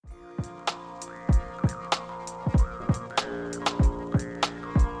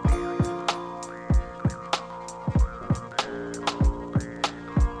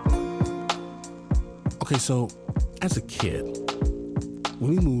Okay, so as a kid,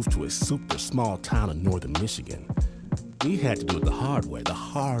 when we moved to a super small town in northern Michigan, we had to do it the hard way, the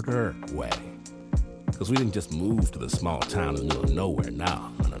harder way. Because we didn't just move to the small town in the middle of nowhere.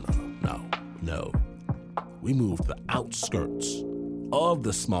 No. We moved to the outskirts of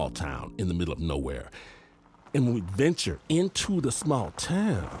the small town in the middle of nowhere. And when we ventured into the small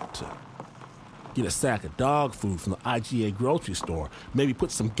town to get a sack of dog food from the IGA grocery store, maybe put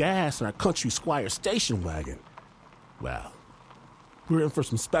some gas in our country squire station wagon, well, we were in for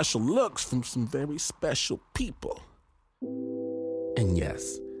some special looks from some very special people. And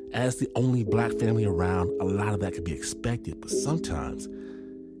yes, as the only black family around, a lot of that could be expected, but sometimes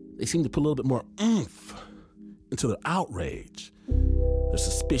they seem to put a little bit more oomph into their outrage. Their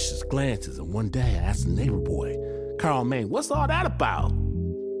suspicious glances, and one day I asked the neighbor boy, Carl Maine, what's all that about?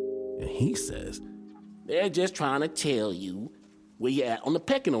 And he says, they're just trying to tell you where you're at on the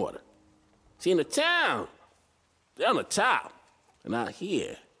pecking order. See, in the town, they're on the top, and out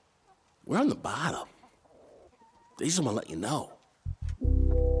here, we're on the bottom. They just want to let you know.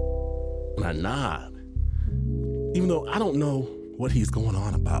 And I nod, even though I don't know what he's going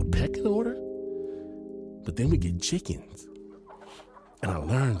on about pecking order, but then we get chickens. And I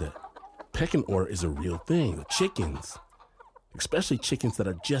learned that pecking order is a real thing. The chickens, especially chickens that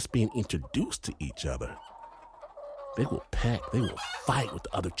are just being introduced to each other, they will peck, they will fight with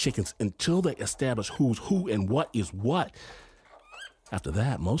the other chickens until they establish who's who and what is what. After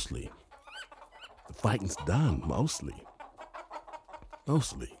that, mostly, the fighting's done, mostly.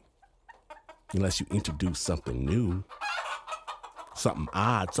 Unless you introduce something new, something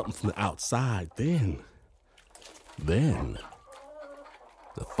odd, something from the outside, then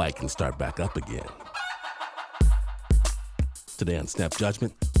the fight can start back up again. Today on Snap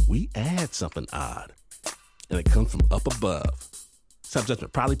Judgment, we add something odd, and it comes from up above. Snap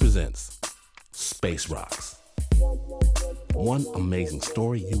Judgment proudly presents Space Rocks. One amazing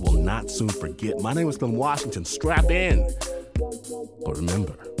story you will not soon forget. My name is Glenn Washington. Strap in. But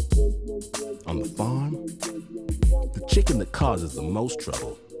remember, on the farm, the chicken that causes the most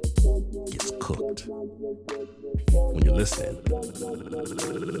trouble gets cooked. When you're listening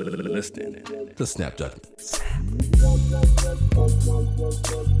to Snap Judgment.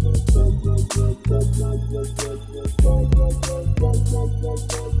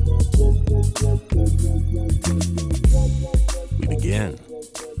 We begin.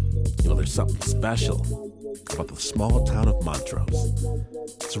 There's something special about the small town of Montrose.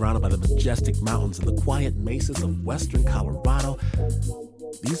 Surrounded by the majestic mountains and the quiet mesas of western Colorado,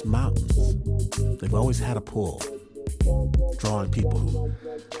 these mountains, they've always had a pull, drawing people who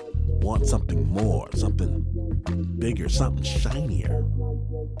want something more, something bigger, something shinier.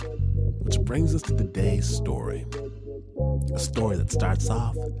 Which brings us to today's story. A story that starts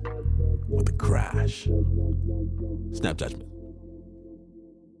off with a crash. Snap Judgment.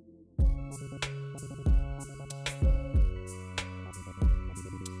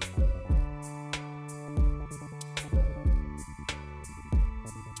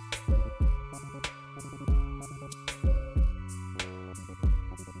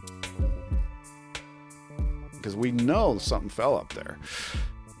 Because we know something fell up there.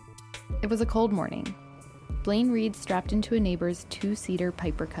 It was a cold morning. Blaine Reed strapped into a neighbor's two-seater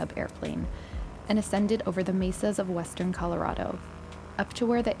Piper Cub airplane and ascended over the mesas of western Colorado, up to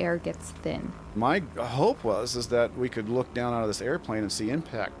where the air gets thin. My hope is that we could look down out of this airplane and see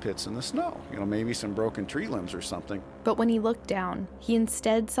impact pits in the snow. Maybe some broken tree limbs or something. But when he looked down, he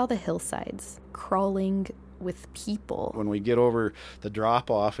instead saw the hillsides, crawling with people. When we get over the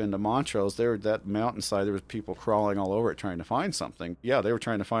drop-off into Montrose, that mountainside, there was people crawling all over it trying to find something. Yeah, they were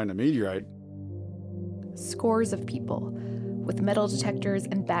trying to find a meteorite. Scores of people, with metal detectors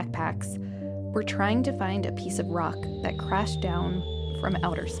and backpacks, were trying to find a piece of rock that crashed down from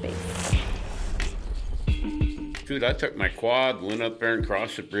outer space. Dude, I took my quad, went up there and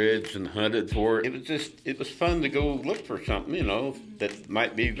crossed the bridge and hunted for it. It was fun to go look for something, that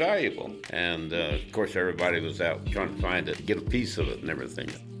might be valuable. And, of course, everybody was out trying to find it, get a piece of it and everything.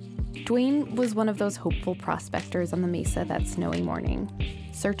 Duane was one of those hopeful prospectors on the mesa that snowy morning,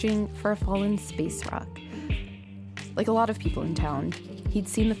 searching for a fallen space rock. Like a lot of people in town, he'd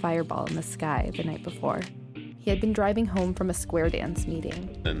seen the fireball in the sky the night before. He had been driving home from a square dance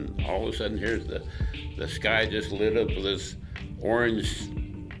meeting. And all of a sudden, here's the sky just lit up with this orange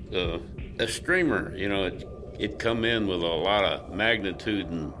a streamer. It come in with a lot of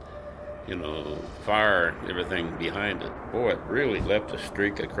magnitude and, fire and everything behind it. Boy, it really left a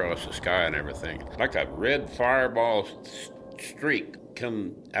streak across the sky and everything. Like a red fireball streak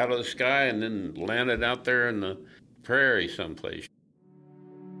come out of the sky and then landed out there in the prairie someplace.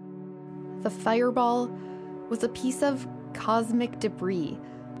 The fireball was a piece of cosmic debris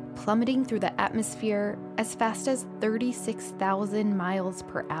plummeting through the atmosphere as fast as 36,000 miles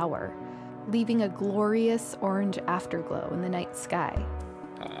per hour, leaving a glorious orange afterglow in the night sky.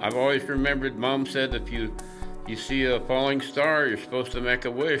 I've always remembered Mom said if you see a falling star, you're supposed to make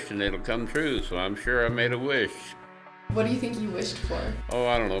a wish and it'll come true, so I'm sure I made a wish. What do you think you wished for? Oh,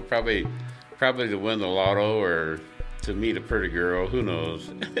 I don't know, probably to win the lotto or to meet a pretty girl, who knows.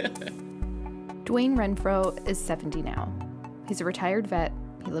 Duane Renfrow is 70 now. He's a retired vet.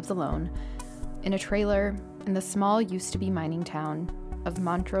 He lives alone in a trailer in the small used-to-be mining town of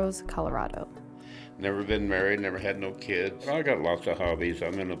Montrose, Colorado. Never been married, never had no kids. I got lots of hobbies.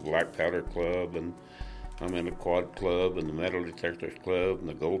 I'm in a black powder club, and I'm in a quad club, and the metal detectors club, and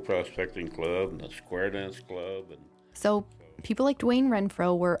the gold prospecting club, and the square dance club. So people like Duane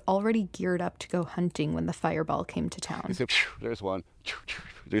Renfrow were already geared up to go hunting when the fireball came to town. There's one.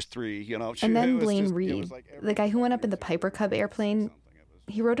 There's three, you know. And then Blaine Reed, the guy who went up in the Piper Cub airplane,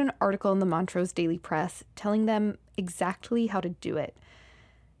 he wrote an article in the Montrose Daily Press telling them exactly how to do it.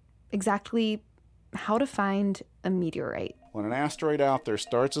 Exactly how to find a meteorite. When an asteroid out there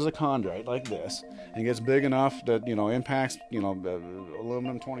starts as a chondrite like this and gets big enough that, impacts,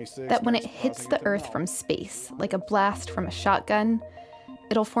 aluminum-26. That when it hits the Earth from space, like a blast from a shotgun,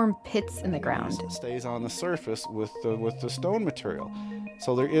 it'll form pits in the ground. It stays on the surface with the stone material.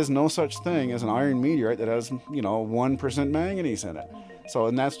 So there is no such thing as an iron meteorite that has, 1% manganese in it.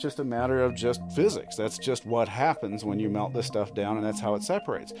 And that's just a matter of just physics. That's just what happens when you melt this stuff down, and that's how it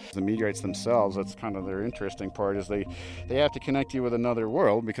separates. The meteorites themselves, that's kind of their interesting part, is they have to connect you with another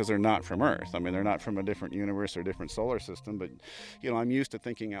world because they're not from Earth. I mean, they're not from a different universe or different solar system, but, I'm used to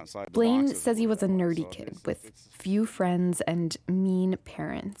thinking outside the Blaine box. says he was a nerdy kid with few friends and mean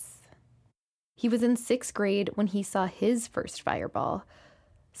parents. He was in 6th grade when he saw his first fireball,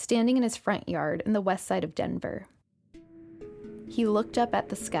 standing in his front yard in the west side of Denver. He looked up at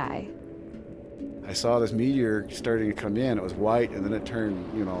the sky. I saw this meteor starting to come in. It was white, and then it turned,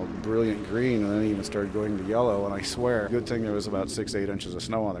 brilliant green, and then it even started going to yellow. And I swear, good thing there was about 6-8 inches of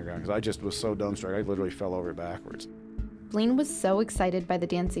snow on the ground, because I just was so dumbstruck. I literally fell over backwards. Blaine was so excited by the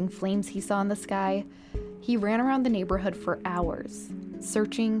dancing flames he saw in the sky, he ran around the neighborhood for hours,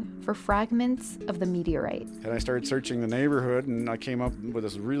 searching for fragments of the meteorite. And I started searching the neighborhood, and I came up with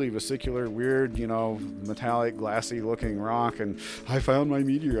this really vesicular, weird, metallic, glassy-looking rock, and I found my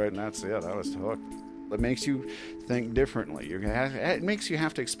meteorite, and that's it. I was hooked. It makes you think differently. It makes you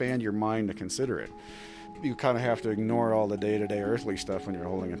have to expand your mind to consider it. You kind of have to ignore all the day-to-day earthly stuff when you're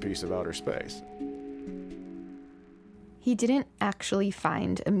holding a piece of outer space. He didn't actually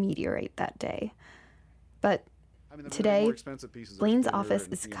find a meteorite that day. But today, Blaine's office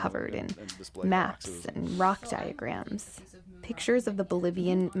is covered in maps and rock diagrams, pictures of the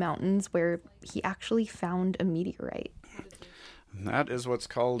Bolivian mountains where he actually found a meteorite. And that is what's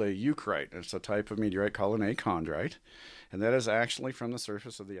called a eucrite. It's a type of meteorite called an achondrite, and that is actually from the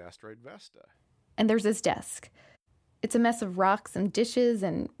surface of the asteroid Vesta. And there's his desk. It's a mess of rocks and dishes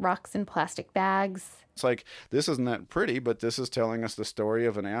and rocks in plastic bags. It's like, this isn't that pretty, but this is telling us the story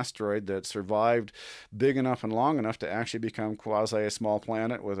of an asteroid that survived big enough and long enough to actually become quasi a small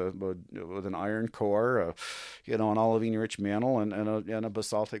planet with an iron core, an olivine-rich mantle, and a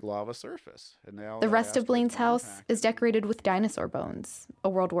basaltic lava surface. And the rest of Blaine's house is decorated with dinosaur bones, a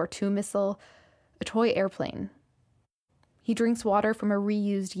World War II missile, a toy airplane. He drinks water from a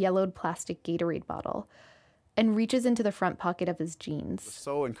reused yellowed plastic Gatorade bottle and reaches into the front pocket of his jeans. It's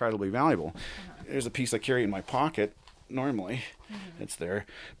so incredibly valuable. There's a piece I carry in my pocket normally. Mm-hmm. It's there.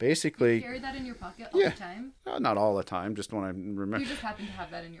 Basically... You carry that in your pocket all the time? Not all the time, just when I remember. You just happen to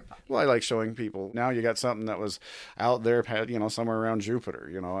have that in your pocket. Well, I like showing people. Now you got something that was out there, somewhere around Jupiter,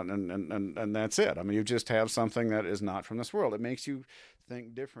 and that's it. I mean, you just have something that is not from this world. It makes you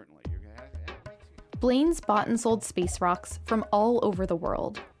think differently. Blaine's bought and sold space rocks from all over the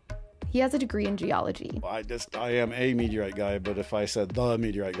world. He has a degree in geology. I am a meteorite guy, but if I said the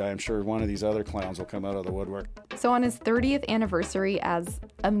meteorite guy, I'm sure one of these other clowns will come out of the woodwork. So on his 30th anniversary as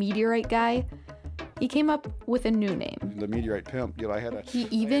a meteorite guy, he came up with a new name. The meteorite pimp. He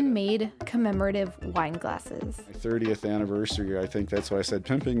even made commemorative wine glasses. My 30th anniversary, I think that's why I said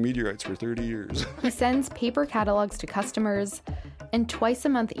pimping meteorites for 30 years. He sends paper catalogs to customers and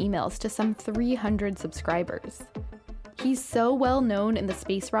twice-a-month emails to some 300 subscribers. He's so well known in the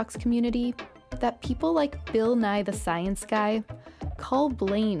space rocks community that people like Bill Nye the Science Guy call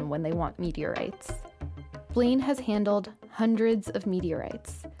Blaine when they want meteorites. Blaine has handled hundreds of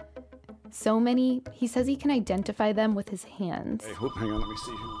meteorites. So many, he says he can identify them with his hands. Hey, hang on, let me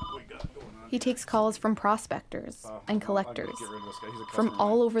see who we got going on He takes calls from prospectors and collectors from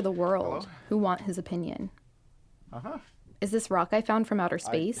all over the world who want his opinion. Uh-huh. Is this rock I found from outer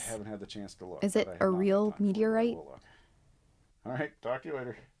space? I haven't had the chance to look. Is it a real meteorite? All right, talk to you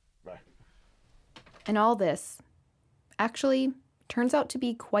later. Bye. And all this actually turns out to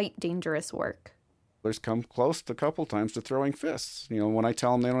be quite dangerous work. There's come close a couple times to throwing fists. You know, when I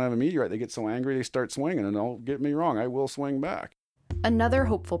tell them they don't have a meteorite, they get so angry they start swinging. And don't get me wrong, I will swing back. Another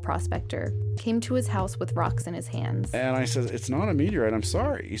hopeful prospector came to his house with rocks in his hands. And I said, it's not a meteorite, I'm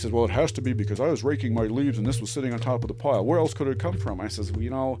sorry. He says, well, it has to be because I was raking my leaves and this was sitting on top of the pile. Where else could it come from? I says, well, you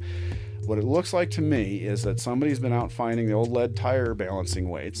know, what it looks like to me is that somebody's been out finding the old lead tire balancing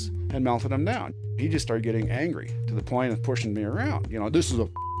weights and melted them down. He just started getting angry to the point of pushing me around. You know, this is a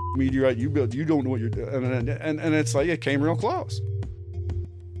meteorite, you don't know what you're doing. And it's like, it came real close.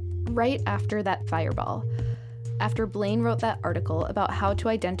 Right after that fireball, after Blaine wrote that article about how to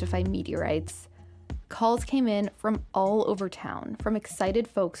identify meteorites, calls came in from all over town from excited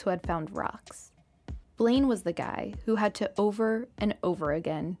folks who had found rocks. Blaine was the guy who had to over and over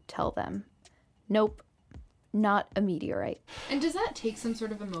again tell them, nope, not a meteorite. And does that take some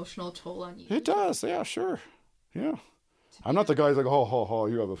sort of emotional toll on you? It does, yeah, sure. Yeah. I'm not the guy who's like, oh,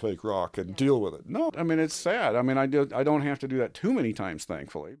 you have a fake rock and deal with it. No, I mean, it's sad. I mean, I don't have to do that too many times,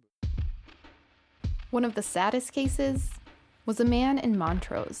 thankfully. One of the saddest cases was a man in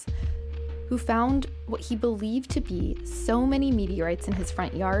Montrose who found what he believed to be so many meteorites in his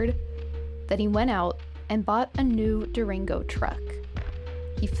front yard that he went out and bought a new Durango truck.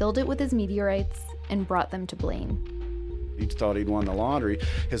 He filled it with his meteorites and brought them to Blaine. He thought he'd won the lottery.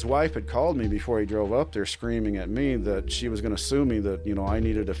 His wife had called me before he drove up there screaming at me that she was going to sue me, that, you know, I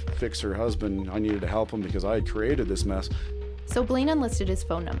needed to fix her husband. I needed to help him because I had created this mess. So Blaine enlisted his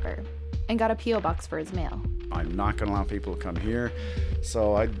phone number and got a P.O. box for his mail. I'm not going to allow people to come here.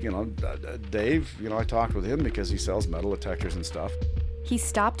 So Dave, I talked with him because he sells metal detectors and stuff. He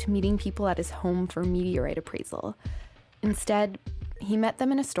stopped meeting people at his home for meteorite appraisal. Instead, he met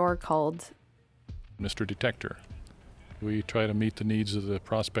them in a store called Mr. Detector. We try to meet the needs of the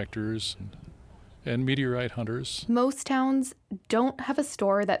prospectors and meteorite hunters. Most towns don't have a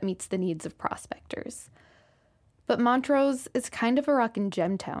store that meets the needs of prospectors. But Montrose is kind of a rock and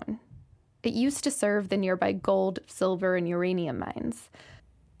gem town. It used to serve the nearby gold, silver, and uranium mines.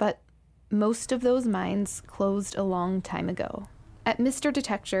 But most of those mines closed a long time ago. At Mr.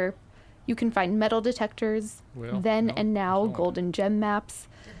 Detector, you can find metal detectors, and now gold and gem maps,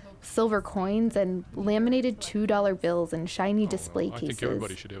 silver coins, and laminated $2 bills and shiny display cases. I think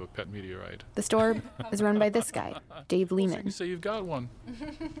everybody should have a pet meteorite. The store is run by this guy, Dave Lehman. You say you've got one.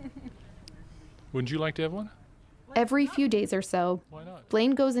 Wouldn't you like to have one? Every few days or so,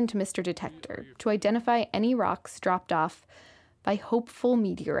 Blaine goes into Mr. Detector to identify any rocks dropped off by hopeful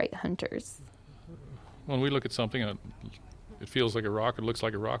meteorite hunters. When we look at something and it feels like a rock, it looks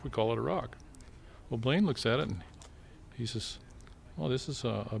like a rock, we call it a rock. Well, Blaine looks at it and he says, well, this is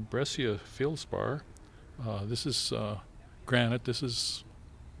a breccia feldspar. This is granite. This is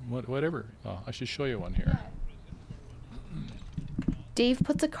whatever. I should show you one here. Dave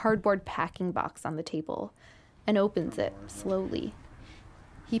puts a cardboard packing box on the table and opens it slowly.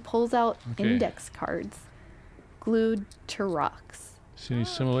 He pulls out index cards glued to rocks. See any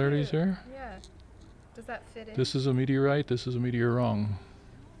similarities there? Yeah. Does that fit in? This is a meteorite. This is a meteorong.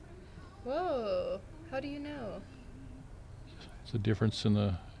 Whoa. How do you know? It's a difference in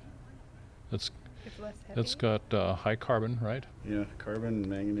the... That's got high carbon, right? Yeah, carbon,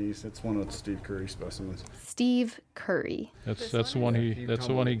 manganese. That's one of Steve Curry's specimens. Steve Curry. That's the one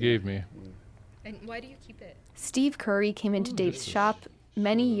he gave me. And why do you keep it? Steve Curry came into Dave's shop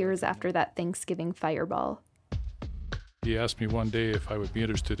many years after that Thanksgiving fireball. He asked me one day if I would be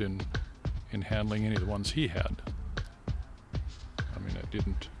interested in handling any of the ones he had. I mean, it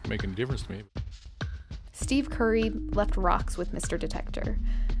didn't make any difference to me. Steve Curry left rocks with Mr. Detector.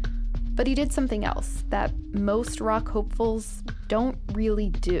 But he did something else that most rock hopefuls don't really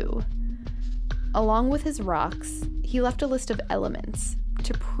do. Along with his rocks, he left a list of elements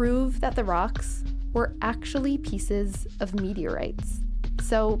to prove that the rocks were actually pieces of meteorites.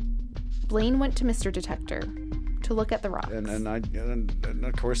 So Blaine went to Mr. Detector to look at the rocks. And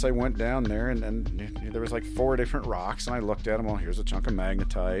of course I went down there and there was like 4 different rocks and I looked at them. Well, here's a chunk of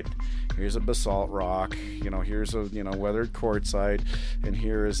magnetite, here's a basalt rock, here's a weathered quartzite, and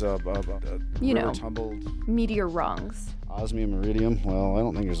here is a tumbled meteorongs. Osmium, iridium. Well, I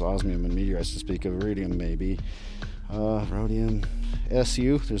don't think there's osmium in meteorites to speak of. Iridium maybe. Rhodium,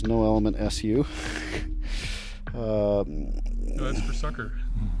 SU. There's no element SU. No, that's for sucker.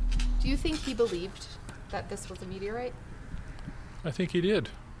 Do you think he believed that this was a meteorite? I think he did.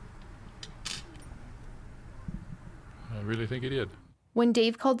 I really think he did. When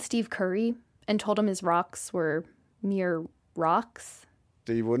Dave called Steve Curry and told him his rocks were mere rocks,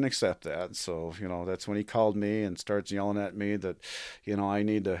 He wouldn't accept that. So, that's when he called me and starts yelling at me that, I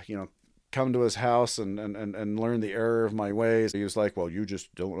need to, come to his house and learn the error of my ways. He was like, well, you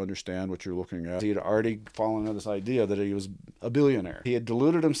just don't understand what you're looking at. He had already fallen into this idea that he was a billionaire. He had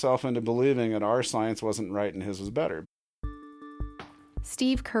deluded himself into believing that our science wasn't right and his was better.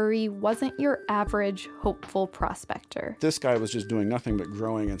 Steve Curry wasn't your average hopeful prospector. This guy was just doing nothing but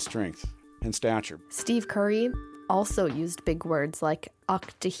growing in strength and stature. Steve Curry also used big words like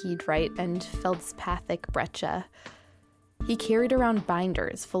octahedrite and feldspathic breccia. He carried around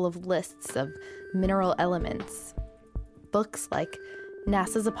binders full of lists of mineral elements, books like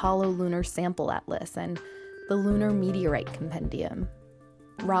NASA's Apollo Lunar Sample Atlas and the Lunar Meteorite Compendium,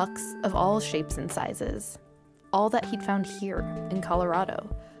 rocks of all shapes and sizes, all that he'd found here in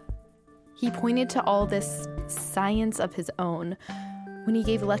Colorado. He pointed to all this science of his own when he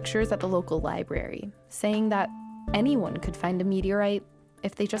gave lectures at the local library, saying that anyone could find a meteorite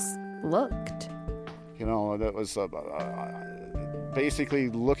if they just looked. That was basically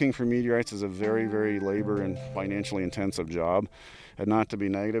looking for meteorites is a very, very labor and financially intensive job. And not to be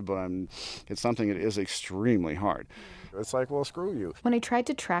negative, but it's something that is extremely hard. It's like, well, screw you. When I tried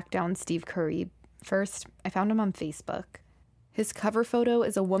to track down Steve Curry, first, I found him on Facebook. His cover photo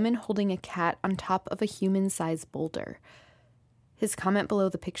is a woman holding a cat on top of a human-sized boulder. His comment below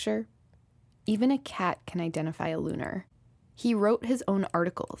the picture, even a cat can identify a lunar. He wrote his own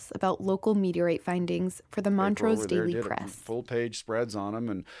articles about local meteorite findings for the Montrose Daily Press. Full-page spreads on them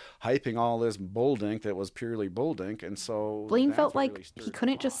and hyping all this bold ink that was purely bold ink, and so Blaine felt like he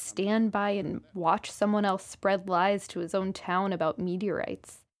couldn't just stand by and watch someone else spread lies to his own town about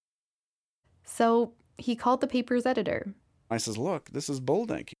meteorites. So he called the paper's editor. I says, look, this is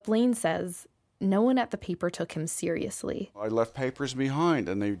bold ink. Blaine says no one at the paper took him seriously. I left papers behind,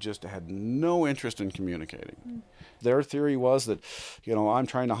 and they just had no interest in communicating. Their theory was that, I'm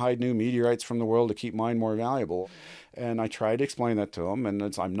trying to hide new meteorites from the world to keep mine more valuable. And I tried to explain that to them, and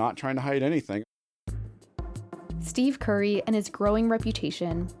I'm not trying to hide anything. Steve Curry and his growing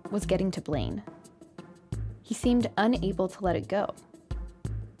reputation was getting to Blaine. He seemed unable to let it go.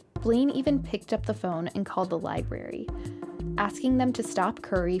 Blaine even picked up the phone and called the library, asking them to stop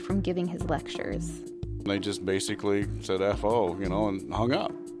Curry from giving his lectures. They just basically said F-O, and hung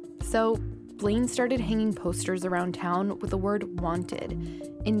up. So Blaine started hanging posters around town with the word wanted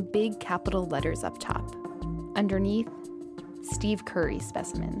in big capital letters up top. Underneath, Steve Curry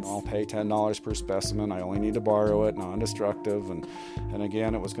specimens. I'll pay $10 per specimen. I only need to borrow it, non-destructive. And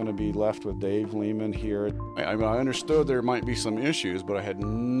again, it was going to be left with Dave Lehman here. I understood there might be some issues, but I had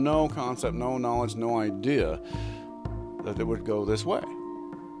no concept, no knowledge, no idea that it would go this way.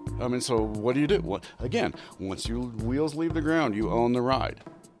 So what do? Again, once your wheels leave the ground, you own the ride.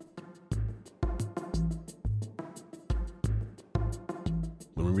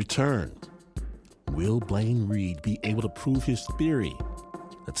 When we return, will Blaine Reed be able to prove his theory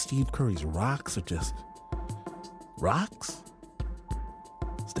that Steve Curry's rocks are just rocks?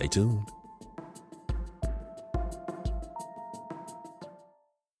 Stay tuned.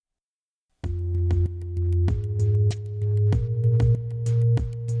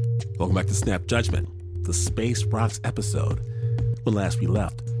 Welcome back to Snap Judgment, the Space Rocks episode. When last we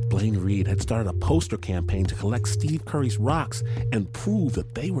left, Blaine Reed had started a poster campaign to collect Steve Curry's rocks and prove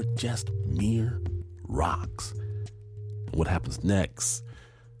that they were just mere rocks. And what happens next,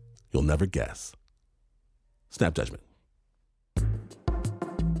 you'll never guess. Snap Judgment.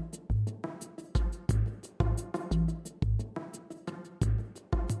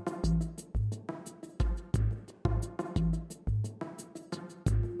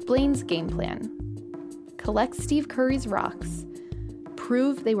 Blaine's game plan: collect Steve Curry's rocks,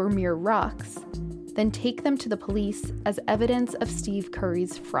 prove they were mere rocks, then take them to the police as evidence of Steve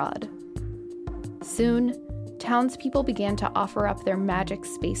Curry's fraud. Soon, townspeople began to offer up their magic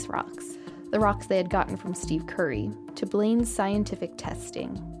space rocks, the rocks they had gotten from Steve Curry, to Blaine's scientific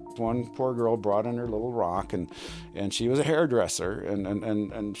testing. One poor girl brought in her little rock, and she was a hairdresser,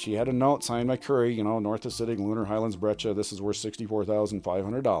 and she had a note signed by Curry, North Acidic Lunar Highlands Breccia, this is worth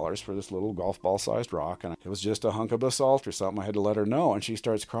 $64,500 for this little golf ball-sized rock, and it was just a hunk of basalt or something. I had to let her know, and she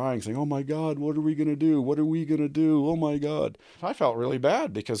starts crying, saying, oh my God, what are we going to do? What are we going to do? Oh my God. I felt really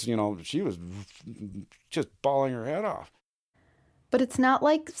bad because, she was just bawling her head off. But it's not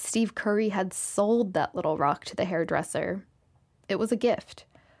like Steve Curry had sold that little rock to the hairdresser. It was a gift.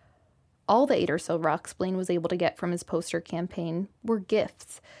 All the 8 or so rocks Blaine was able to get from his poster campaign were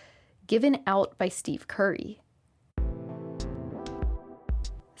gifts, given out by Steve Curry.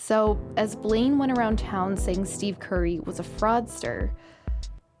 So, as Blaine went around town saying Steve Curry was a fraudster,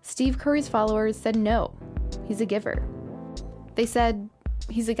 Steve Curry's followers said no, he's a giver. They said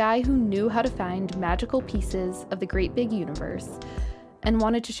he's a guy who knew how to find magical pieces of the great big universe and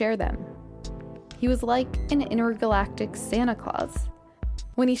wanted to share them. He was like an intergalactic Santa Claus.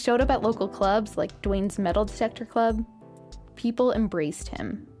 When he showed up at local clubs like Duane's Metal Detector Club, people embraced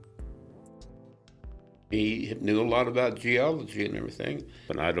him. He knew a lot about geology and everything,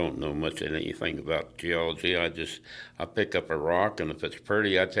 but I don't know much of anything about geology. I pick up a rock, and if it's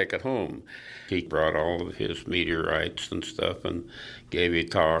pretty, I take it home. He brought all of his meteorites and stuff and gave a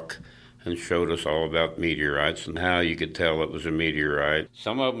talk and showed us all about meteorites and how you could tell it was a meteorite.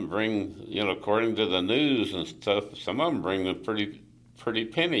 Some of them bring, according to the news and stuff, some of them bring a pretty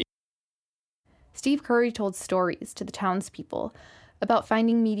penny. Steve Curry told stories to the townspeople about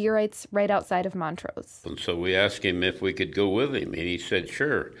finding meteorites right outside of Montrose. And so we asked him if we could go with him, and he said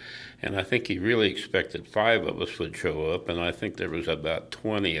sure. And I think he really expected 5 of us would show up, and I think there was about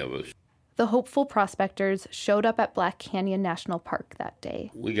 20 of us. The hopeful prospectors showed up at Black Canyon National Park that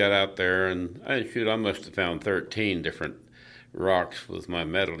day. We got out there, and I must have found 13 different rocks with my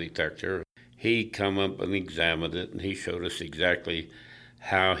metal detector. He come up and examined it, and he showed us exactly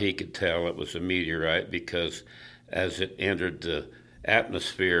how he could tell it was a meteorite, because as it entered the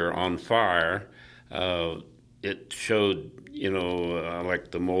atmosphere on fire, it showed,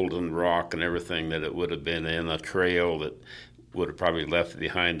 like the molten rock and everything that it would have been in, a trail that would have probably left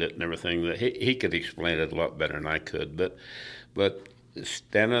behind it and everything. That he could explain it a lot better than I could. But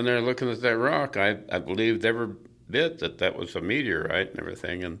standing there looking at that rock, I believed every bit that was a meteorite and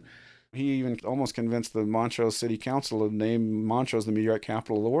everything. And he even almost convinced the Montrose City Council to name Montrose the meteorite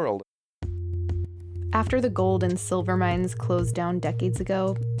capital of the world. After the gold and silver mines closed down decades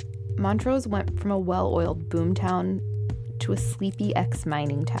ago, Montrose went from a well-oiled boomtown to a sleepy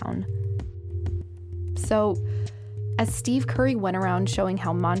ex-mining town. So, as Steve Curry went around showing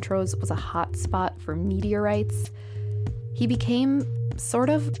how Montrose was a hot spot for meteorites, he became sort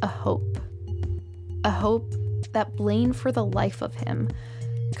of a hope. A hope that Blaine, for the life of him,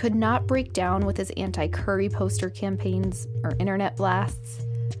 could not break down with his anti-Curry poster campaigns or internet blasts.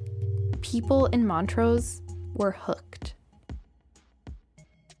 People in Montrose were hooked.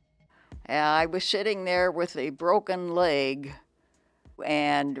 I was sitting there with a broken leg,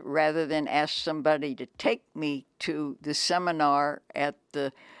 and rather than ask somebody to take me to the seminar at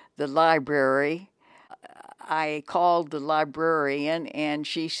the library, I called the librarian, and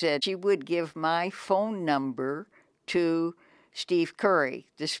she said she would give my phone number to Steve Curry,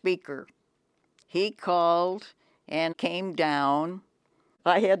 the speaker. He called and came down.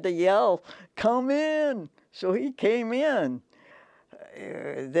 I had to yell, "Come in!" So he came in.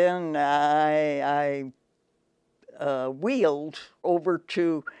 Then I wheeled over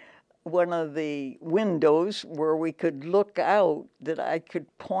to one of the windows where we could look out, that I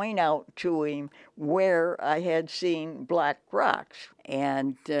could point out to him where I had seen black rocks.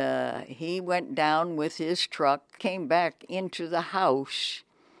 And he went down with his truck, came back into the house.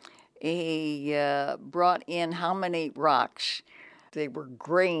 He brought in how many rocks? They were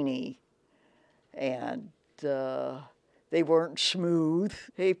grainy, and they weren't smooth.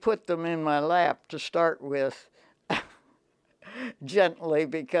 He put them in my lap to start with, gently,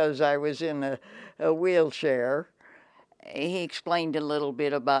 because I was in a wheelchair. He explained a little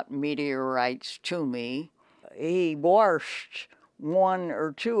bit about meteorites to me. He washed 1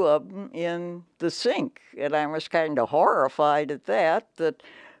 or 2 of them in the sink, and I was kind of horrified at that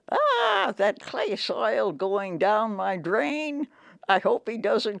clay soil going down my drain. I hope he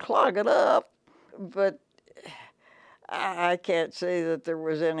doesn't clog it up. But I can't say that there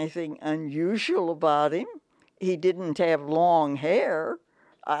was anything unusual about him. He didn't have long hair.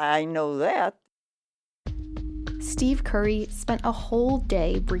 I know that. Steve Curry spent a whole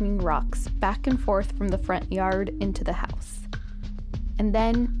day bringing rocks back and forth from the front yard into the house. And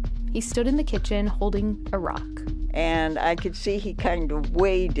then he stood in the kitchen holding a rock. And I could see he kind of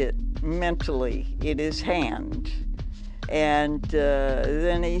weighed it mentally in his hand. And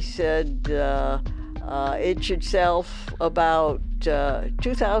then he said it should sell about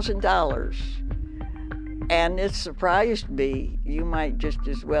 $2,000. And it surprised me. You might just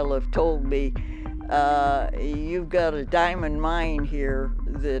as well have told me, you've got a diamond mine here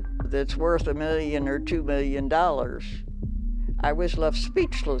that's worth $1 million or $2 million. I was left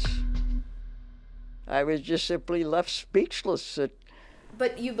speechless. I was just simply left speechless.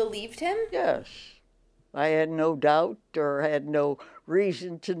 But you believed him? Yes. I had no doubt or had no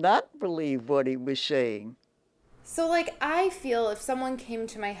reason to not believe what he was saying. So, like, I feel if someone came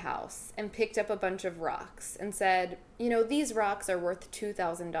to my house and picked up a bunch of rocks and said, you know, these rocks are worth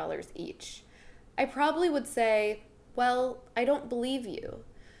 $2,000 each, I probably would say, well, I don't believe you.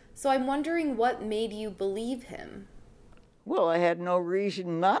 So I'm wondering what made you believe him. Well, I had no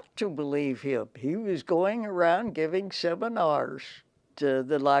reason not to believe him. He was going around giving seminars.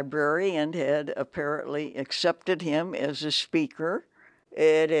 The librarian had apparently accepted him as a speaker.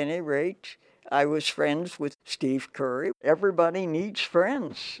 At any rate, I was friends with Steve Curry. Everybody needs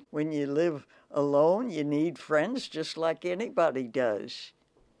friends. When you live alone, you need friends just like anybody does.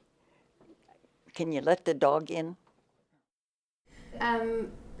 Can you let the dog in?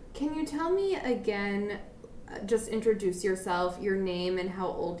 Can you tell me again, just introduce yourself, your name, and how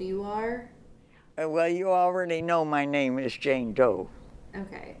old you are? Well, you already know my name is Jane Doe.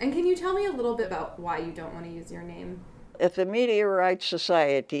 Okay. And can you tell me a little bit about why you don't want to use your name? If the Meteorite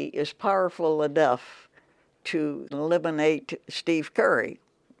Society is powerful enough to eliminate Steve Curry,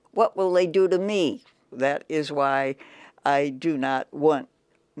 what will they do to me? That is why I do not want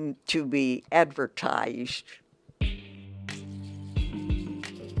to be advertised.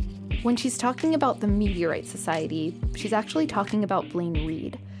 When she's talking about the Meteorite Society, she's actually talking about Blaine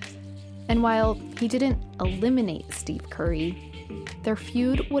Reed. And while he didn't eliminate Steve Curry, their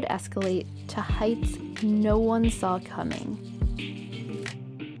feud would escalate to heights no one saw coming.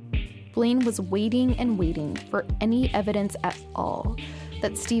 Blaine was waiting and waiting for any evidence at all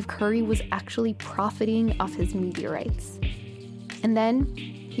that Steve Curry was actually profiting off his meteorites. And then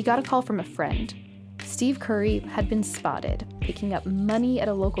he got a call from a friend. Steve Curry had been spotted picking up money at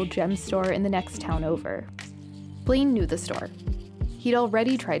a local gem store in the next town over. Blaine knew the store. He'd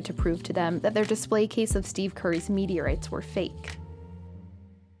already tried to prove to them that their display case of Steve Curry's meteorites were fake.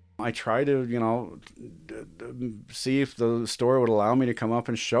 I tried to, see if the store would allow me to come up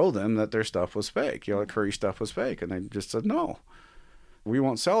and show them that their stuff was fake, Curry stuff was fake. And they just said, no, we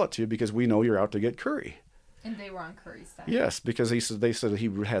won't sell it to you because we know you're out to get Curry. And they were on Curry's side. Yes, because they said he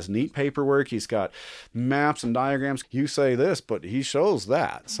has neat paperwork. He's got maps and diagrams. You say this, but he shows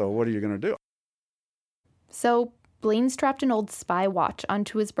that. So what are you going to do? So Blaine strapped an old spy watch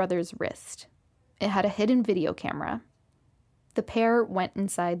onto his brother's wrist. It had a hidden video camera. The pair went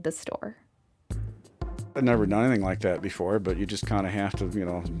inside the store. I'd never done anything like that before, but you just kind of have to,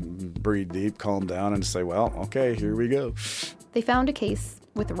 breathe deep, calm down, and say, well, okay, here we go. They found a case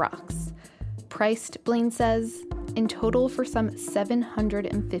with rocks, priced, Blaine says, in total for some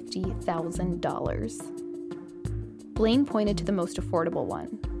 $750,000. Blaine pointed to the most affordable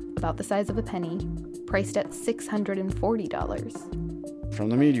one, about the size of a penny, priced at $640. From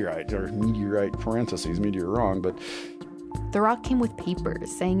the meteorite, or meteorite parentheses, meteor wrong, but... The rock came with papers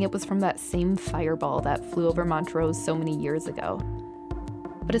saying it was from that same fireball that flew over Montrose so many years ago.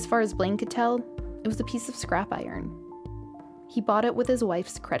 But as far as Blaine could tell, it was a piece of scrap iron. He bought it with his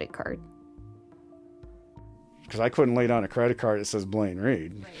wife's credit card. Because I couldn't lay down a credit card that says Blaine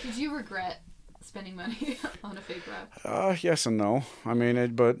Reed. Right. Did you regret spending money on a fake rock? Yes and no. I mean,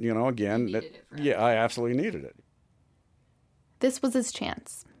 again, you needed it for I absolutely needed it. This was his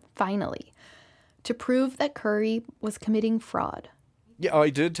chance, finally, to prove that Curry was committing fraud. Yeah, I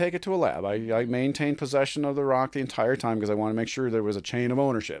did take it to a lab. I maintained possession of the rock the entire time because I wanted to make sure there was a chain of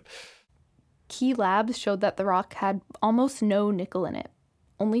ownership. Key labs showed that the rock had almost no nickel in it,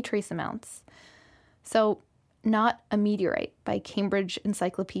 only trace amounts. So, not a meteorite by Cambridge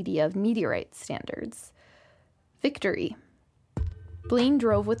Encyclopedia of Meteorite standards. Victory. Blaine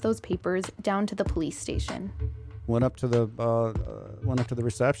drove with those papers down to the police station. Went up to the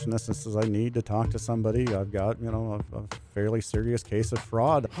receptionist and says, I need to talk to somebody. I've got, a fairly serious case of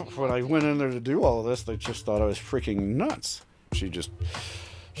fraud. When I went in there to do all of this, they just thought I was freaking nuts. She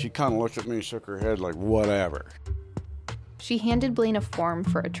kind of looked at me, shook her head like, whatever. She handed Blaine a form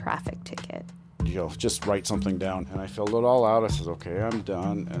for a traffic ticket. Just write something down. And I filled it all out. I said, okay, I'm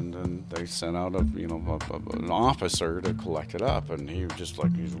done. And then they sent out an officer to collect it up. And he was just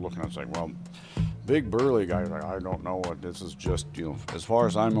like, he's looking at us like, well, big burly guy, like, I don't know what this is, just, as far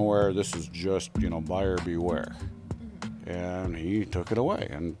as I'm aware, this is just, buyer beware. And he took it away.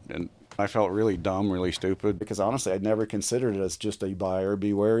 And I felt really dumb, really stupid, because honestly, I'd never considered it as just a buyer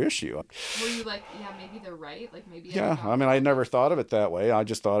beware issue. Were you like, yeah, maybe they're right? Like maybe. Yeah, I mean, I never thought of it that way. I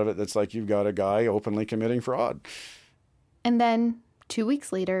just thought of it, it's like you've got a guy openly committing fraud. And then, 2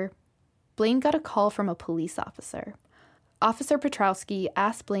 weeks later, Blaine got a call from a police officer. Officer Petrowski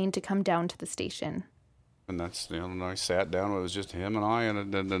asked Blaine to come down to the station. And that's, and I sat down, it was just him and I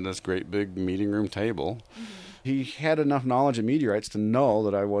and this great big meeting room table. Mm-hmm. He had enough knowledge of meteorites to know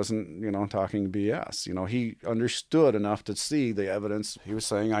that I wasn't, talking BS. He understood enough to see the evidence. He was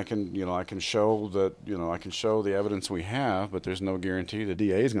saying, I can show that, I can show the evidence we have, but there's no guarantee the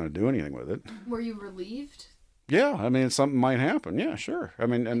DA is going to do anything with it. Were you relieved? Yeah, I mean, something might happen. Yeah, sure. I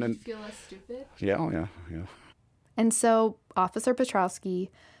mean, and Did you feel less stupid? Yeah. And so Officer Piotrowski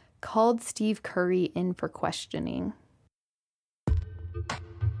called Steve Curry in for questioning.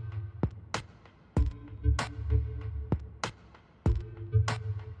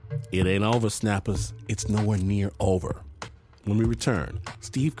 It ain't over, snappers. It's nowhere near over. When we return,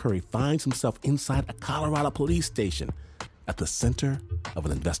 Steve Curry finds himself inside a Colorado police station at the center of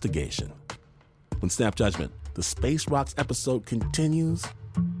an investigation. When Snap Judgment, the Space Rocks episode continues,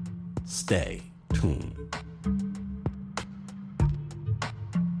 stay tuned.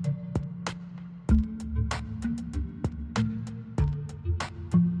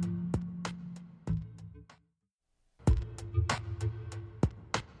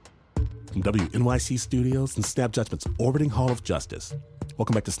 From WNYC Studios and Snap Judgment's orbiting Hall of Justice.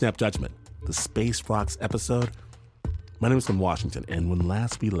 Welcome back to Snap Judgment, the Space Rocks episode. My name is from Washington, and when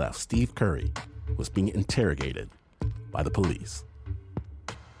last we left, Steve Curry was being interrogated by the police.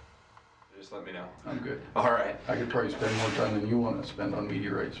 Just let me know. I'm good. All right. I could probably spend more time than you want to spend on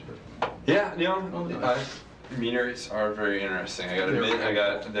meteorites, but Yeah, meteorites are very interesting. I gotta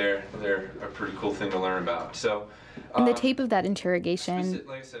admit, they're a pretty cool thing to learn about. So, In the tape of that interrogation,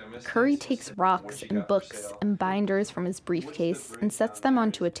 Curry takes rocks and books and binders from his briefcase and sets them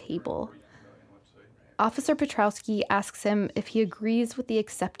onto a table. Officer Piotrowski asks him if he agrees with the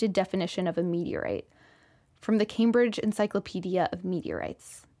accepted definition of a meteorite from the Cambridge Encyclopedia of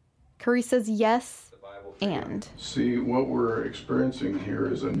Meteorites. Curry says yes, and... See, what we're experiencing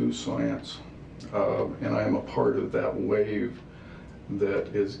here is a new science, and I am a part of that wave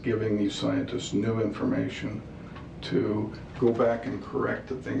that is giving these scientists new information to go back and correct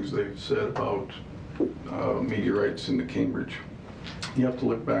the things they've said about meteorites in the Cambridge. You have to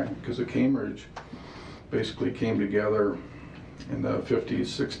look back, because the Cambridge basically came together in the 50s,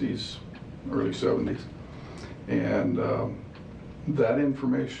 60s, early 70s. And that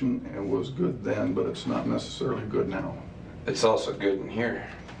information was good then, but it's not necessarily good now. It's also good in here.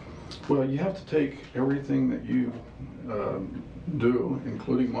 Well, you have to take everything that you do,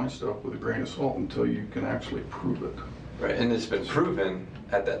 including my stuff, with a grain of salt until you can actually prove it. Right, and it's been proven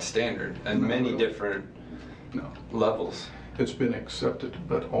at that standard and many different levels. It's been accepted,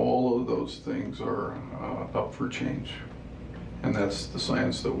 but all of those things are up for change. And that's the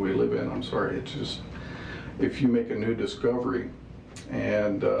science that we live in. I'm sorry, it's just, if you make a new discovery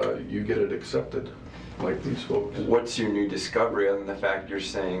and you get it accepted, like these folks. What's your new discovery other than the fact you're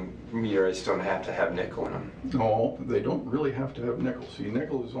saying meteorites don't have to have nickel in them? No, they don't really have to have nickel. See,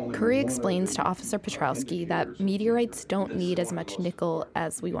 nickel is only... Curry explains to Officer Piotrowski that meteorites don't need as much nickel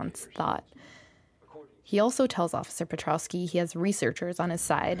as we once thought. He also tells Officer Piotrowski he has researchers on his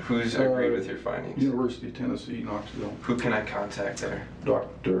side. Who's agreed with your findings? University of Tennessee, Knoxville. Who can I contact there?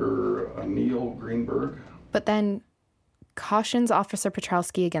 Dr. Neil Greenberg. But then cautions Officer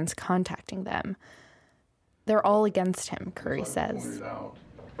Piotrowski against contacting them. They're all against him, Curry says.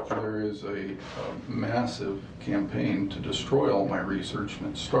 There is a massive campaign to destroy all my research,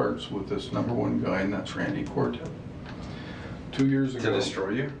 and it starts with this #1 guy, and that's Randy Cortez. 2 years ago. To destroy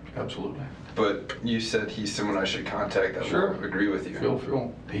you? Absolutely. But you said he's someone I should contact that will agree with you.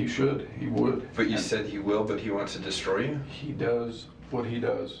 Phil, he should, he would. But you said he will, but he wants to destroy you? He does what he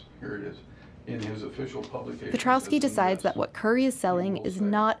does. Here it is. In his official publication. Piotrowski decides that what Curry is selling is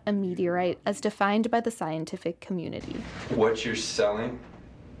not a meteorite as defined by the scientific community. What you're selling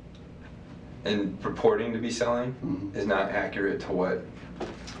and purporting to be selling is not accurate to what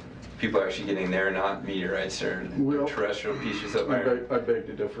people are actually getting. They're not meteorites or terrestrial pieces of iron. I beg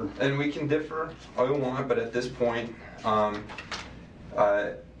to differ. And we can differ all we want, but at this point,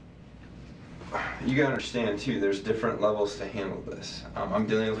 you gotta understand too, there's different levels to handle this. I'm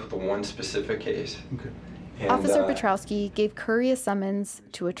dealing with the one specific case. Okay. And, Officer Piotrowski gave Curry a summons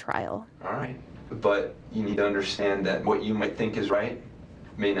to a trial. All right, but you need to understand that what you might think is right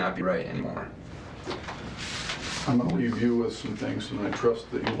may not be right anymore. I'm going to leave you with some things, and I trust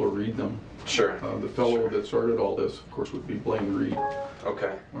that you will read them. Sure. The fellow that started all this, of course, would be Blaine Reed.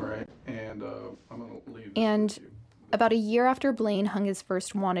 Okay. All right, and I'm going to leave. And about a year after Blaine hung his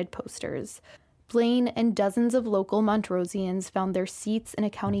first wanted posters, Blaine and dozens of local Montrosians found their seats in a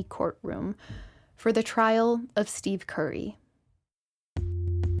county courtroom for the trial of Steve Curry.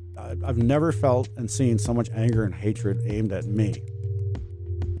 I've never felt and seen so much anger and hatred aimed at me.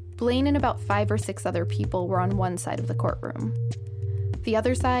 Blaine and about 5 or 6 other people were on one side of the courtroom. The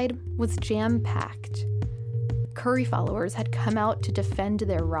other side was jam-packed. Curry followers had come out to defend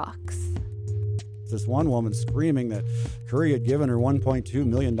their rocks. This one woman screaming that Curry had given her $1.2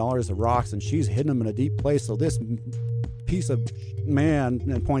 million of rocks and she's hidden them in a deep place, so this piece of man,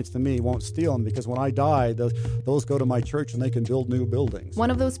 and points to me, won't steal them because when I die, those go to my church and they can build new buildings.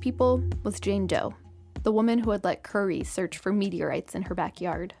 One of those people was Jane Doe, the woman who had let Curry search for meteorites in her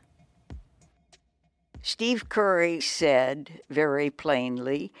backyard. Steve Curry said very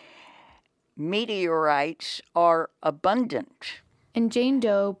plainly, meteorites are abundant. And Jane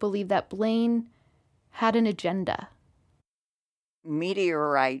Doe believed that Blaine had an agenda.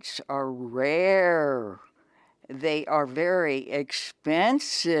 Meteorites are rare. They are very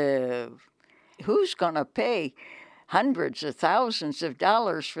expensive. Who's going to pay hundreds of thousands of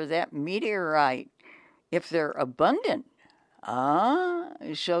dollars for that meteorite if they're abundant?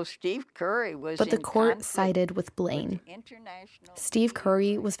 So Steve Curry was But the court sided with Blaine. Steve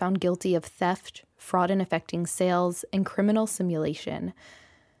Curry was found guilty of theft, fraud in affecting sales, and criminal simulation.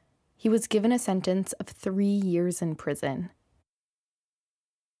 He was given a sentence of 3 years in prison.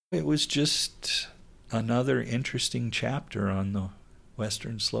 It was just another interesting chapter on the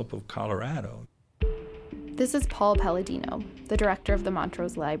western slope of Colorado. This is Paul Paladino, the director of the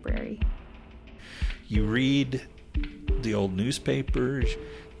Montrose Library. You read the old newspapers,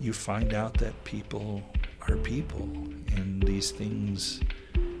 you find out that people are people, and these things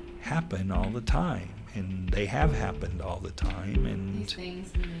happen all the time, and they have happened all the time, and These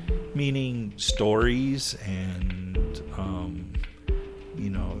things, meaning stories and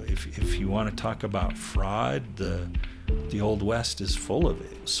if you want to talk about fraud, the Old West is full of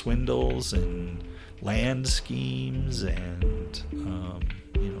it. Swindles and land schemes and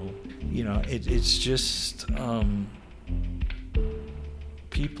it's just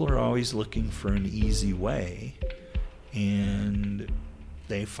people are always looking for an easy way, and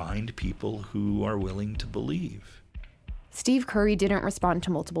they find people who are willing to believe. Steve Curry didn't respond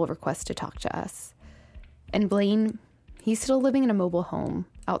to multiple requests to talk to us. And Blaine, he's still living in a mobile home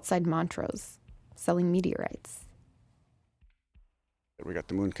outside Montrose, selling meteorites. We got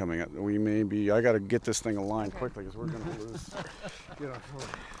the moon coming up. I got to get this thing aligned quickly because we're going to lose.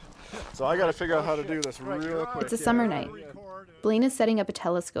 So I got to figure out how to do this real quick. It's a summer night. Blaine is setting up a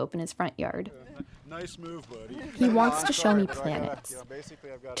telescope in his front yard. Nice move, buddy. He wants to show me planets,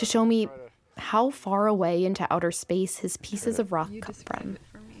 to show me how far away into outer space his pieces of rock come from.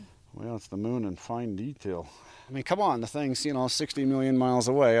 Well, it's the moon in fine detail. I mean, come on, the thing's, 60 million miles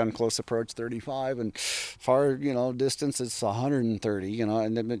away on close approach 35, and far, distance it's 130,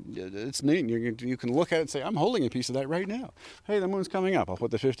 and it's neat. You can look at it and say, I'm holding a piece of that right now. Hey, the moon's coming up. I'll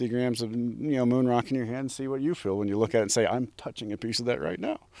put the 50 grams of, moon rock in your hand and see what you feel when you look at it and say, I'm touching a piece of that right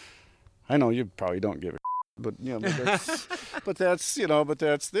now. I know you probably don't give a but that's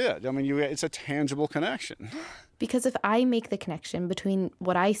it. I mean, it's a tangible connection. Because if I make the connection between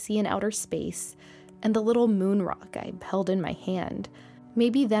what I see in outer space and the little moon rock I held in my hand,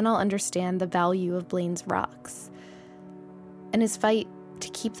 maybe then I'll understand the value of Blaine's rocks and his fight to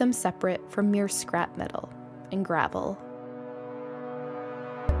keep them separate from mere scrap metal and gravel.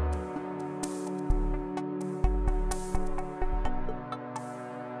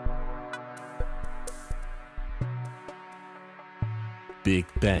 Big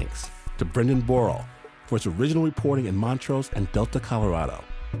thanks to Brendan Borrell for his original reporting in Montrose and Delta, Colorado.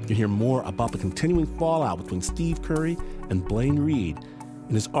 You can hear more about the continuing fallout between Steve Curry and Blaine Reed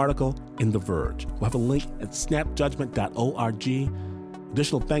in his article in The Verge. We'll have a link at snapjudgment.org.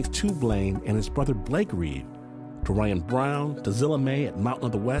 Additional thanks to Blaine and his brother Blake Reed, to Ryan Brown, to Zillamay at Mountain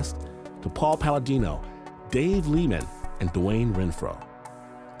of the West, to Paul Paladino, Dave Lehman, and Duane Renfrow.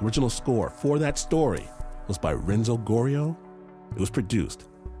 The original score for that story was by Renzo Gorrio. It was produced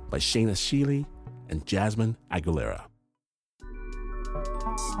by Shaina Shealy and Jazmín Aguilera.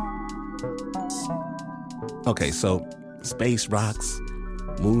 Okay, so space rocks,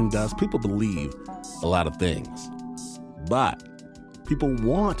 moon dust, people believe a lot of things. But people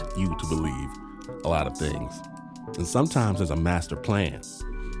want you to believe a lot of things. And sometimes there's a master plan.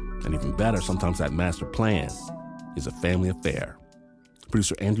 And even better, sometimes that master plan is a family affair.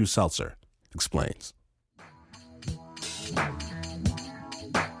 Producer Andrew Stelzer explains.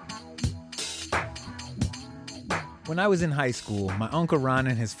 When I was in high school, my Uncle Ron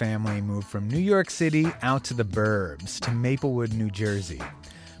and his family moved from New York City out to the burbs, to Maplewood, New Jersey.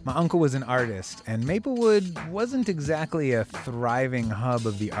 My uncle was an artist, and Maplewood wasn't exactly a thriving hub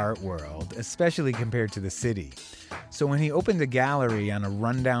of the art world, especially compared to the city. So when he opened a gallery on a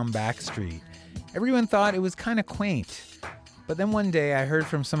rundown back street, everyone thought it was kind of quaint. But then one day I heard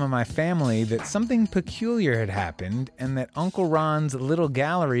from some of my family that something peculiar had happened and that Uncle Ron's little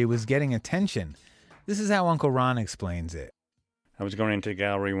gallery was getting attention. This is how Uncle Ron explains it. I was going into the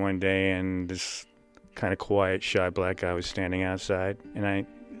gallery one day, and this kind of quiet, shy black guy was standing outside, and I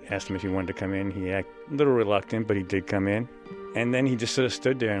asked him if he wanted to come in. He acted a little reluctant, but he did come in. And then he just sort of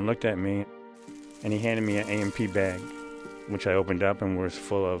stood there and looked at me, and he handed me an AMP bag, which I opened up and was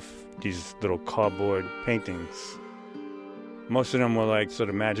full of these little cardboard paintings. Most of them were like sort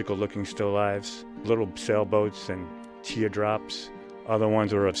of magical-looking still lifes, little sailboats and teardrops. Other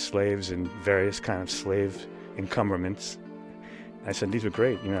ones were of slaves and various kind of slave encumberments. I said, these were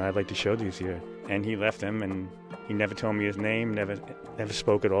great, I'd like to show these here. And he left them, and he never told me his name, never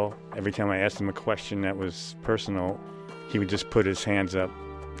spoke at all. Every time I asked him a question that was personal, he would just put his hands up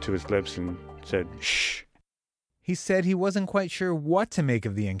to his lips and said, shh. He said he wasn't quite sure what to make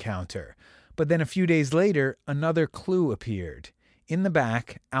of the encounter. But then a few days later, another clue appeared. In the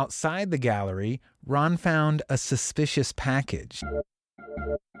back, outside the gallery, Ron found a suspicious package.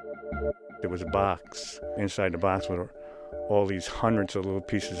 There was a box. Inside the box were all these hundreds of little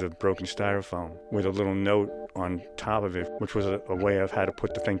pieces of broken styrofoam with a little note on top of it, which was a way of how to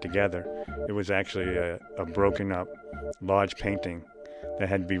put the thing together. It was actually a broken up large painting that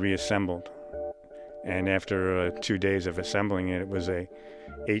had to be reassembled. And after 2 days of assembling it, it was a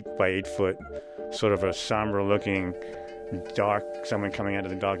 8 by 8 foot, sort of a somber looking, dark, someone coming out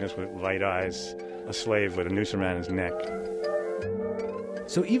of the darkness with light eyes, a slave with a noose around his neck.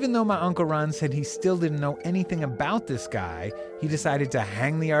 So even though my Uncle Ron said he still didn't know anything about this guy, he decided to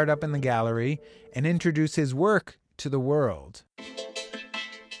hang the art up in the gallery and introduce his work to the world.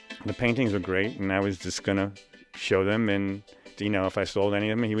 The paintings were great, and I was just going to show them, and if I sold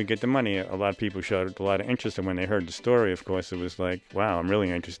any of them, he would get the money. A lot of people showed a lot of interest, and when they heard the story, of course, it was like, wow, I'm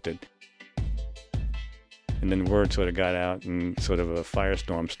really interested. And then word sort of got out, and sort of a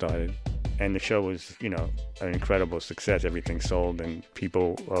firestorm started. And the show was, an incredible success. Everything sold, and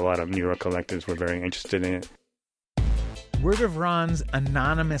a lot of New York collectors were very interested in it. Word of Ron's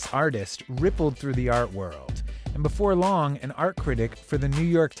anonymous artist rippled through the art world. And before long, an art critic for the New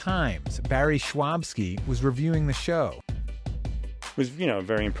York Times, Barry Schwabsky, was reviewing the show. Was,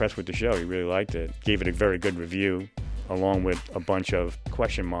 very impressed with the show. He really liked it. Gave it a very good review, along with a bunch of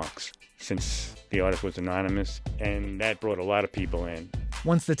question marks, since the artist was anonymous, and that brought a lot of people in.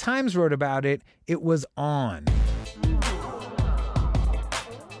 Once the Times wrote about it, it was on.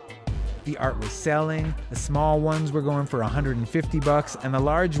 The art was selling. The small ones were going for $150, and the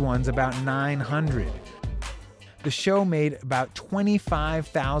large ones about $900. The show made about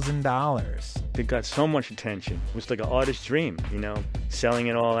 $25,000. It got so much attention. It was like an artist's dream, selling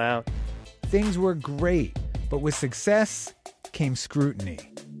it all out. Things were great, but with success came scrutiny.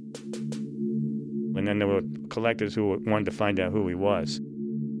 And then there were collectors who wanted to find out who he was.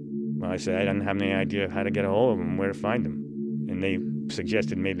 Well, I said I didn't have any idea how to get a hold of him, where to find him. And they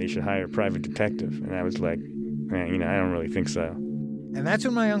suggested maybe they should hire a private detective. And I was like, man, I don't really think so. And that's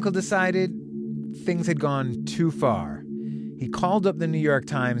when my uncle decided things had gone too far. He called up the New York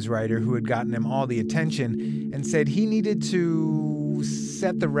Times writer who had gotten him all the attention and said he needed to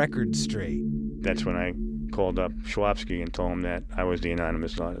set the record straight. That's when I called up Schwabsky and told him that I was the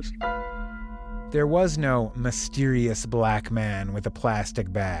anonymous artist. There was no mysterious black man with a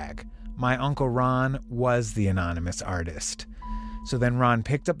plastic bag. My Uncle Ron was the anonymous artist. So then Ron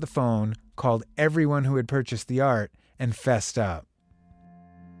picked up the phone, called everyone who had purchased the art, and fessed up.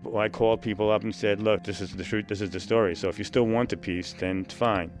 Well, I called people up and said, look, this is the truth, this is the story. So if you still want the piece, then it's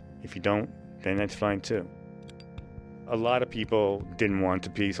fine. If you don't, then that's fine too. A lot of people didn't want the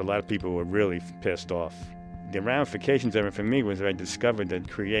piece. A lot of people were really pissed off. The ramifications of it for me was that I discovered that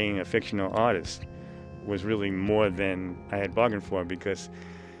creating a fictional artist was really more than I had bargained for, because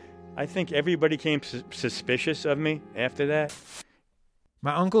I think everybody became suspicious of me after that.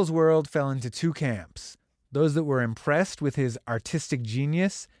 My uncle's world fell into two camps. Those that were impressed with his artistic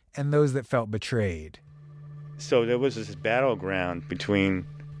genius and those that felt betrayed. So there was this battleground between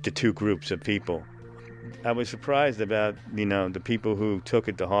the two groups of people. I was surprised about, the people who took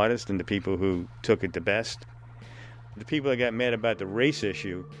it the hardest and the people who took it the best. The people that got mad about the race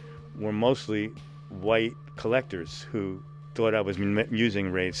issue were mostly white collectors who thought I was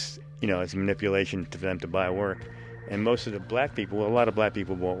using race, as manipulation for them to buy work. And most of the black people, a lot of black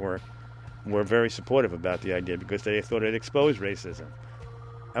people bought work, were very supportive about the idea because they thought it exposed racism.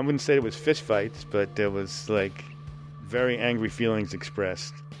 I wouldn't say it was fistfights, but there was very angry feelings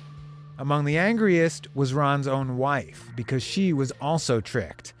expressed. Among the angriest was Ron's own wife, because she was also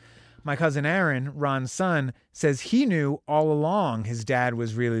tricked. My cousin Aaron, Ron's son, says he knew all along his dad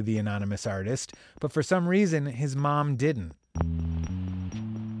was really the anonymous artist, but for some reason his mom didn't.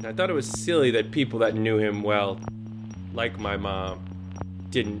 I thought it was silly that people that knew him well, like my mom,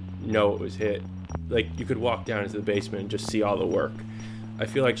 didn't know it was hit. like you could walk down into the basement and just see all the work. I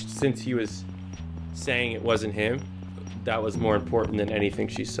feel like since he was saying it wasn't him, that was more important than anything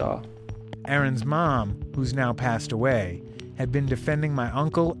she saw. Erin's mom, who's now passed away, had been defending my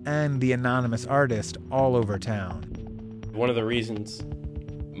uncle and the anonymous artist all over town. One of the reasons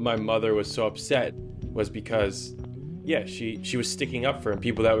my mother was so upset was because, yeah, she was sticking up for him.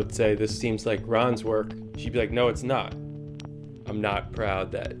 People that would say, this seems like Ron's work, she'd be like, no, it's not. I'm not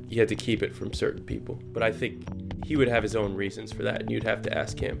proud that he had to keep it from certain people. But I think he would have his own reasons for that, and you'd have to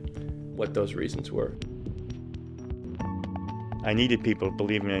ask him what those reasons were. I needed people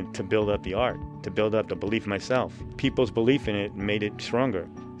believing in it to build up the art, to build up the belief myself. People's belief in it made it stronger.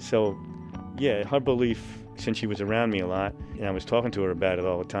 So, yeah, her belief, since she was around me a lot, and I was talking to her about it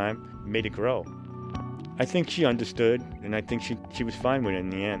all the time, made it grow. I think she understood, and I think she was fine with it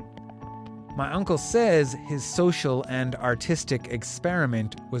in the end. My uncle says his social and artistic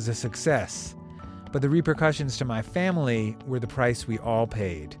experiment was a success, but the repercussions to my family were the price we all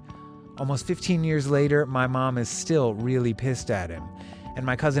paid. Almost 15 years later, my mom is still really pissed at him, and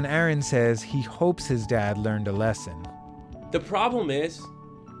my cousin Aaron says he hopes his dad learned a lesson. The problem is,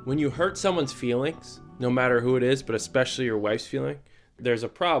 when you hurt someone's feelings, no matter who it is, but especially your wife's feeling, there's a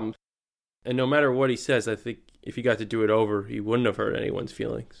problem. And no matter what he says, I think if he got to do it over, he wouldn't have hurt anyone's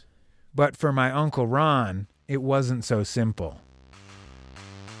feelings. But for my Uncle Ron, it wasn't so simple.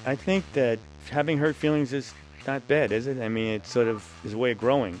 I think that having hurt feelings is not bad, is it? I mean, it sort of is a way of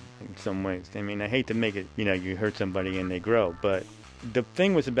growing in some ways. I mean, I hate to make it, you hurt somebody and they grow, but the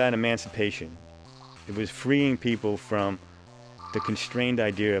thing was about emancipation. It was freeing people from the constrained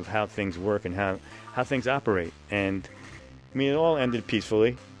idea of how things work and how things operate. And, I mean, it all ended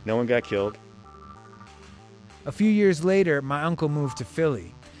peacefully. No one got killed. A few years later, my uncle moved to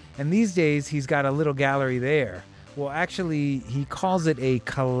Philly, and these days he's got a little gallery there. Well, actually, he calls it a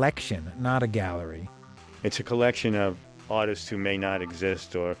collection, not a gallery. It's a collection of artists who may not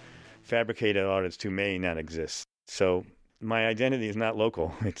exist or fabricated artists who may not exist. So my identity is not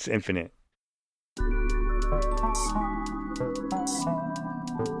local, it's infinite.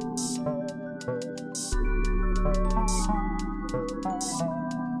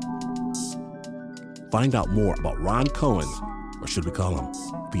 Find out more about Ron Cohen, or should we call him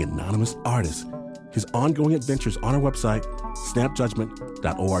the anonymous artist, his ongoing adventures on our website,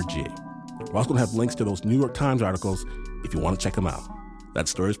 snapjudgment.org. We're also going to have links to those New York Times articles if you want to check them out. That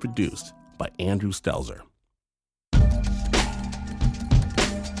story is produced by Andrew Stelzer.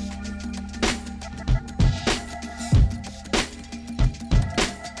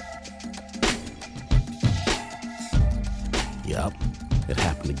 Yep, it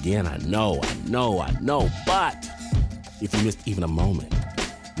happened again. I know. But if you missed even a moment,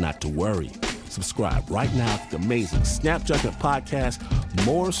 not to worry. Subscribe right now to the amazing Snap Judgment Podcast.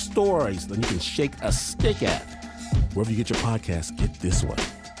 More stories than you can shake a stick at. Wherever you get your podcasts, get this one.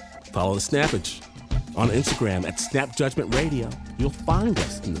 Follow the Snappage on Instagram at Snap Judgment Radio. You'll find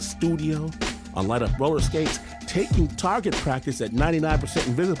us in the studio, on light up roller skates, taking target practice at 99%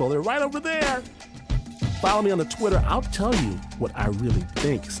 invisible. They're right over there. Follow me on the Twitter. I'll tell you what I really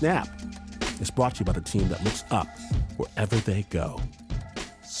think. Snap is brought to you by the team that looks up wherever they go.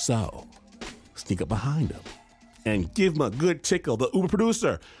 So, sneak up behind them and give him a good tickle. The Uber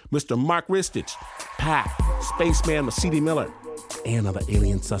producer, Mr. Mark Ristich, Pat, Spaceman Mesiti-Miller, Anna the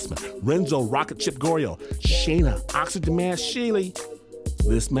Alien Sussman, Renzo Rocket Ship Gorrio, Shaina, Oxygen Man Shealy.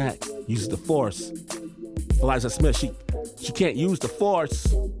 This Mac uses the Force. Eliza Smith, she can't use the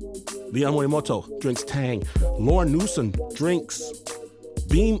Force. Leon Morimoto drinks Tang. Lauren Newsom drinks.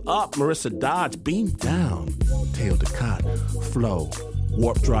 Beam up, Marissa Dodge. Beam down, Teo Ducat. Flo,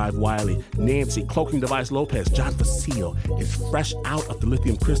 Warp Drive Wiley, Nancy, Cloaking Device Lopez, John Facilio is fresh out of the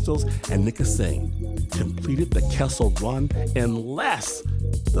lithium crystals, and Nika Singh completed the Kessel run in less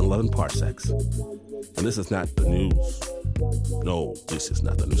than 11 parsecs. And this is not the news. No, this is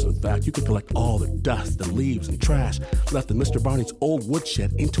not the news. In fact, you can collect all the dust, the leaves, and trash left in Mr. Barney's old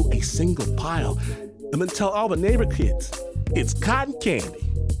woodshed into a single pile, and then tell all the neighbor kids it's cotton candy.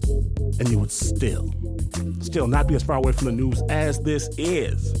 And you would still not be as far away from the news as this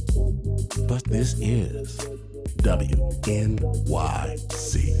is. But this is WNYC.